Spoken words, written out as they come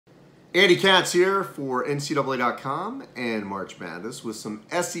Andy Katz here for NCAA.com and March Madness with some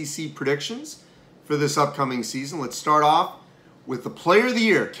SEC predictions for this upcoming season. Let's start off with the Player of the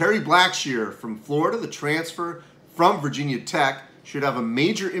Year. Kerry Blackshear from Florida, the transfer from Virginia Tech, should have a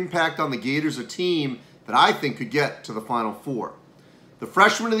major impact on the Gators, a team that I think could get to the Final Four. The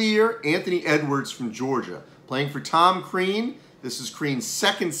Freshman of the Year, Anthony Edwards from Georgia, playing for Tom Crean. This is Crean's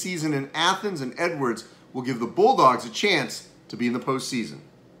second season in Athens, and Edwards will give the Bulldogs a chance to be in the postseason.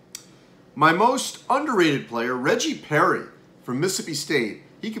 My most underrated player, Reggie Perry from Mississippi State.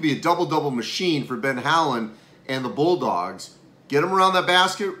 He could be a double-double machine for Ben Howland and the Bulldogs. Get him around that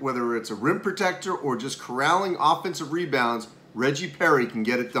basket, whether it's a rim protector or just corralling offensive rebounds, Reggie Perry can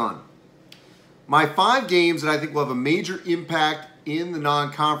get it done. My 5 games that I think will have a major impact in the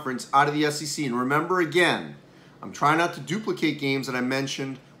non-conference out of the SEC. And remember again, I'm trying not to duplicate games that I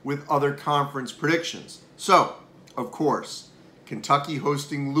mentioned with other conference predictions. So, of course, Kentucky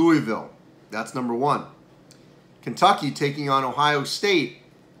hosting Louisville. That's number 1. Kentucky taking on Ohio State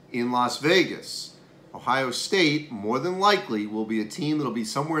in Las Vegas. Ohio State, more than likely, will be a team that will be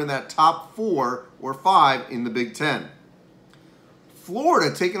somewhere in that top 4 or 5 in the Big Ten.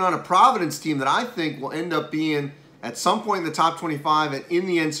 Florida taking on a Providence team that I think will end up being at some point in the top 25 and in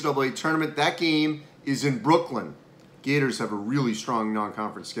the NCAA tournament. That game is in Brooklyn. Gators have a really strong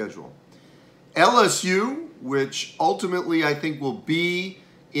non-conference schedule. LSU, which ultimately I think will be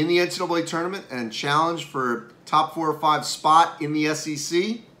in the NCAA tournament and challenge for top 4 or 5 spot in the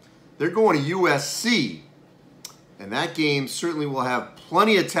SEC, they're going to USC. And that game certainly will have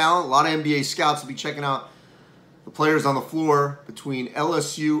plenty of talent. A lot of NBA scouts will be checking out the players on the floor between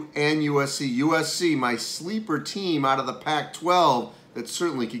LSU and USC. USC, my sleeper team out of the Pac-12 that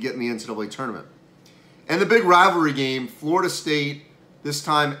certainly could get in the NCAA tournament. And the big rivalry game, Florida State, this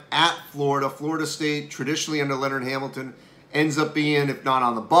time at Florida. Florida State, traditionally under Leonard Hamilton, ends up being, if not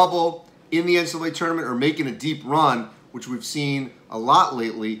on the bubble, in the NCAA tournament or making a deep run, which we've seen a lot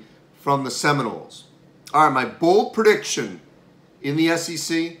lately from the Seminoles. All right, my bold prediction in the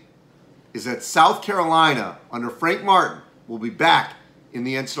SEC is that South Carolina, under Frank Martin, will be back in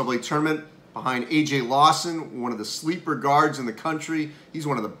the NCAA tournament behind A.J. Lawson, one of the sleeper guards in the country. He's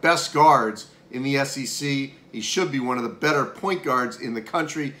one of the best guards in the SEC. He should be one of the better point guards in the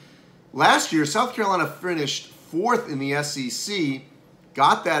country. Last year, South Carolina finished 4th in the SEC,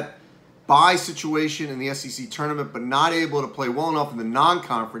 got that bye situation in the SEC tournament, but not able to play well enough in the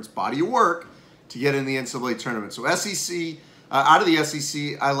non-conference body of work to get in the NCAA tournament. So SEC, out of the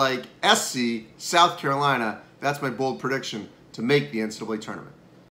SEC, I like SC, South Carolina. That's my bold prediction to make the NCAA tournament.